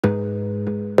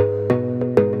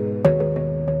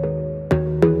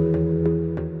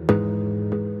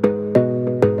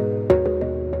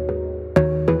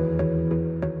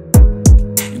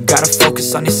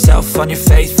on yourself, on your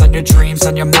faith, on your dreams,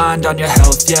 on your mind, on your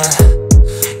health, yeah.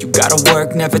 You gotta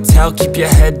work, never tell, keep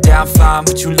your head down, find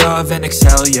what you love and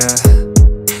excel, yeah.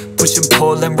 Push and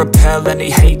pull and repel any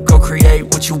hate, go create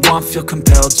what you want, feel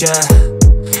compelled, yeah.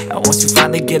 And once you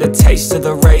finally get a taste of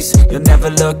the race, you'll never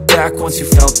look back once you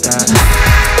felt that.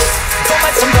 Don't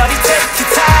let somebody take your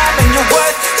time and your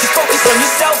worth, just focus on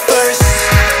yourself first.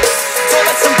 Don't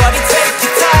let somebody take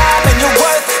your time and your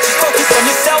worth, just focus on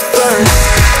yourself first.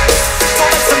 Don't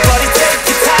let somebody take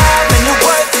your time and your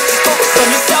worth, just focus on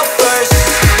yourself first.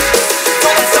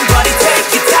 Don't let somebody take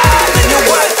your time and your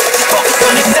worth, just focus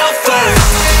on yourself first.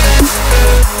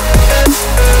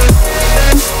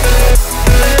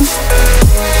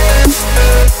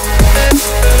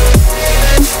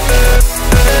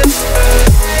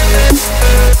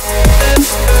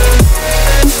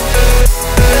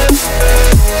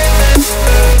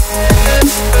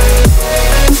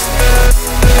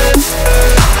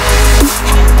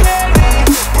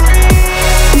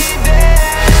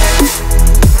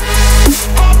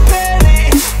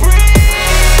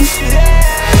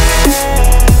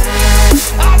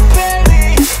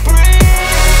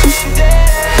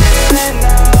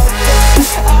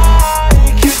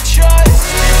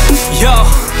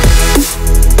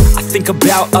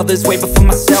 About others way before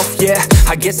myself, yeah.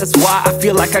 I guess that's why I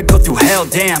feel like I go through hell,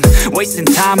 damn. Wasting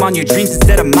time on your dreams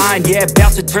instead of mine, yeah.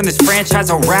 About to turn this franchise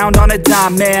around on a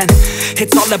dime, man.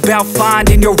 It's all about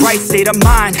finding your right state of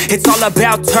mind. It's all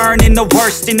about turning the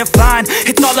worst into fine.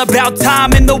 It's all about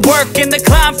time and the work and the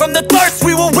climb. From the thirst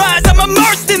we will rise, I'm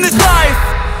immersed in this life.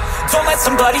 Don't let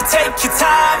somebody take your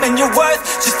time and your worth,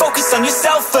 just focus on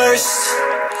yourself first.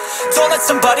 Don't let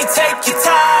somebody take your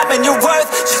time and your worth,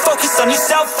 just focus on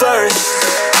yourself first.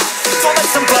 Don't let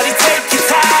somebody take your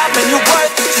time and your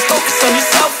worth, just focus on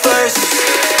yourself first.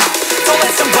 Don't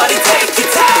let somebody take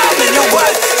your time and your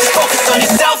worth, just focus on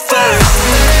yourself first.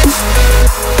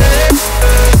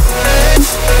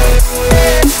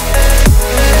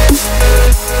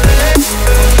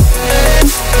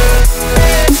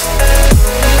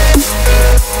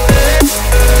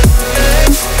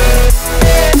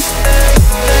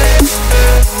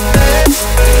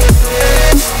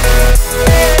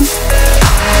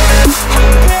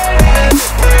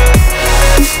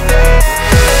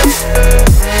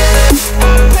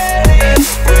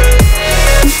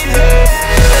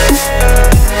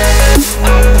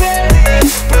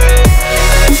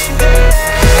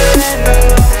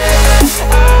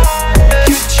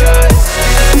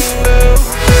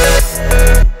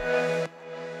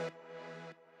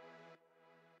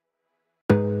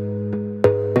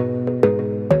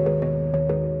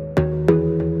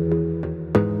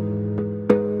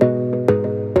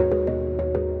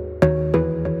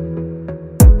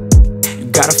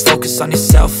 On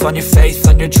yourself, on your faith,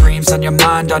 on your dreams, on your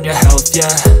mind, on your health, yeah.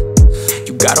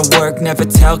 You gotta work, never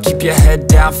tell, keep your head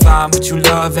down, find what you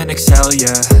love and excel,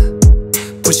 yeah.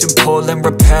 Push and pull and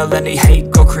repel any hate,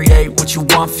 go create what you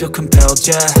want, feel compelled,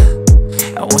 yeah.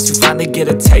 And once you finally get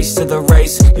a taste of the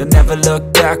race, you'll never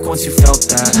look back once you felt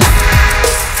that.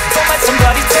 Don't let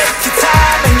somebody take your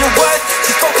time and your worth,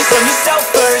 just focus on yourself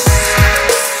first.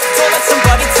 Don't let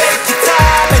somebody take your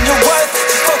time and your worth,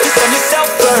 just focus on yourself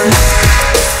first.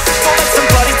 Don't let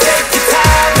somebody take your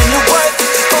time and your worth,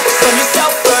 just focus on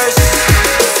yourself first.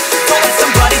 Don't let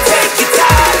somebody take your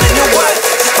time and your worth,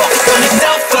 just focus on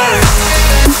yourself first.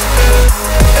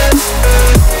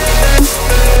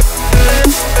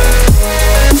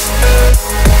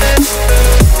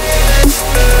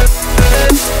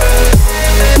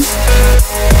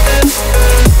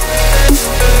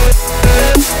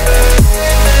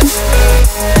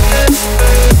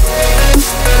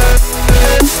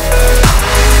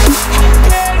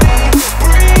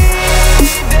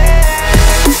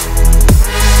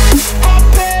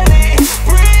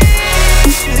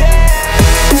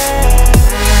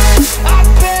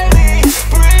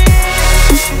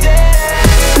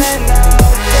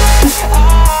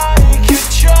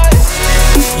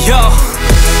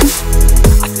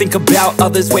 About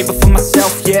others way before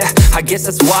myself, yeah. I guess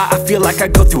that's why I feel like I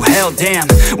go through hell, damn.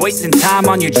 Wasting time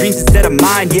on your dreams instead of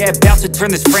mine, yeah. About to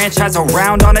turn this franchise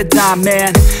around on a dime,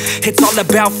 man. It's all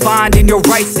about finding your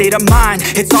right state of mind.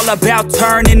 It's all about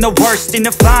turning the worst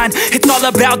into fine. It's all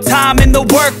about time and the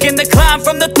work and the climb.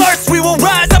 From the thirst we will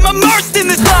rise, I'm immersed in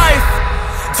this life.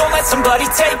 Don't let somebody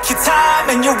take your time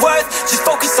and your worth, just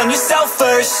focus on yourself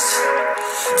first.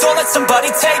 Don't let somebody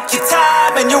take your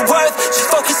time and your worth, just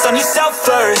focus on yourself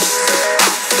first.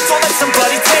 Don't let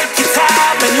somebody take your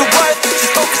time and your worth,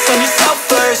 just focus on yourself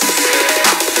first.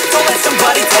 Don't let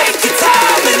somebody take your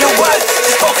time and your worth,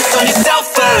 just focus on yourself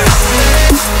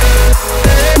first.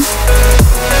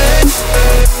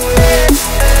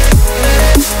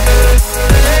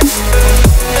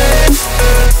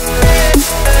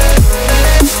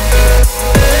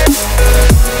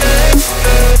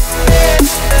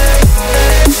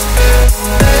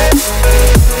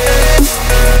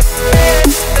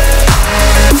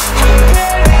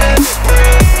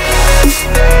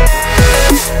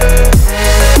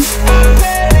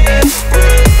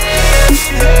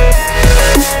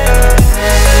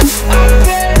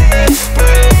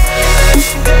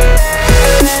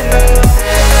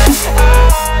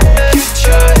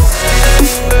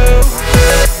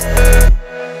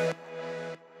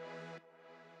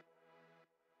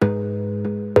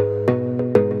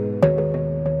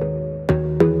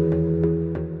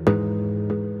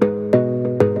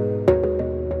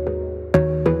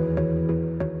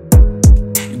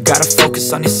 gotta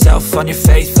focus on yourself, on your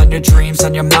faith, on your dreams,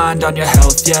 on your mind, on your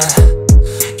health, yeah.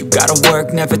 You gotta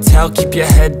work, never tell, keep your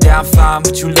head down, find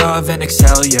what you love and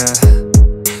excel, yeah.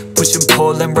 Push and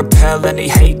pull and repel any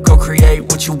hate, go create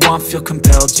what you want, feel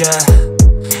compelled, yeah.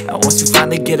 And once you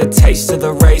finally get a taste of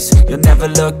the race, you'll never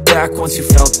look back once you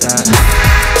felt that.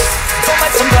 Don't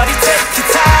let somebody take your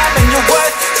time and your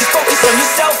worth, just focus on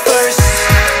yourself